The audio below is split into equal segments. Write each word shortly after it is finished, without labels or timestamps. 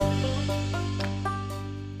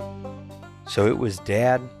So it was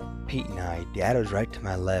Dad, Pete, and I. Dad was right to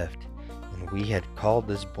my left, and we had called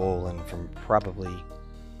this bull in from probably,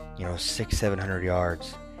 600-700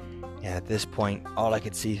 yards. And at this point, all I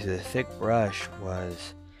could see through the thick brush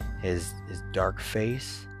was his dark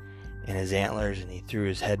face and his antlers, and he threw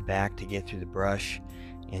his head back to get through the brush,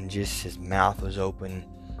 and just his mouth was open,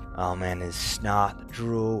 and his snot, the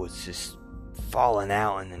drool was just falling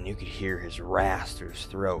out, and then you could hear his rasp through his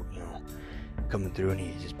throat, coming through, and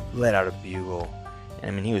he just let out a bugle.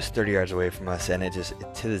 And I mean, he was 30 yards away from us, and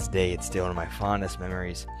to this day, it's still one of my fondest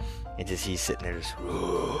memories. He's sitting there just,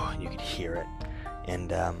 you could hear it, and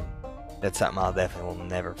that's something I'll definitely will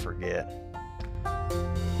never forget.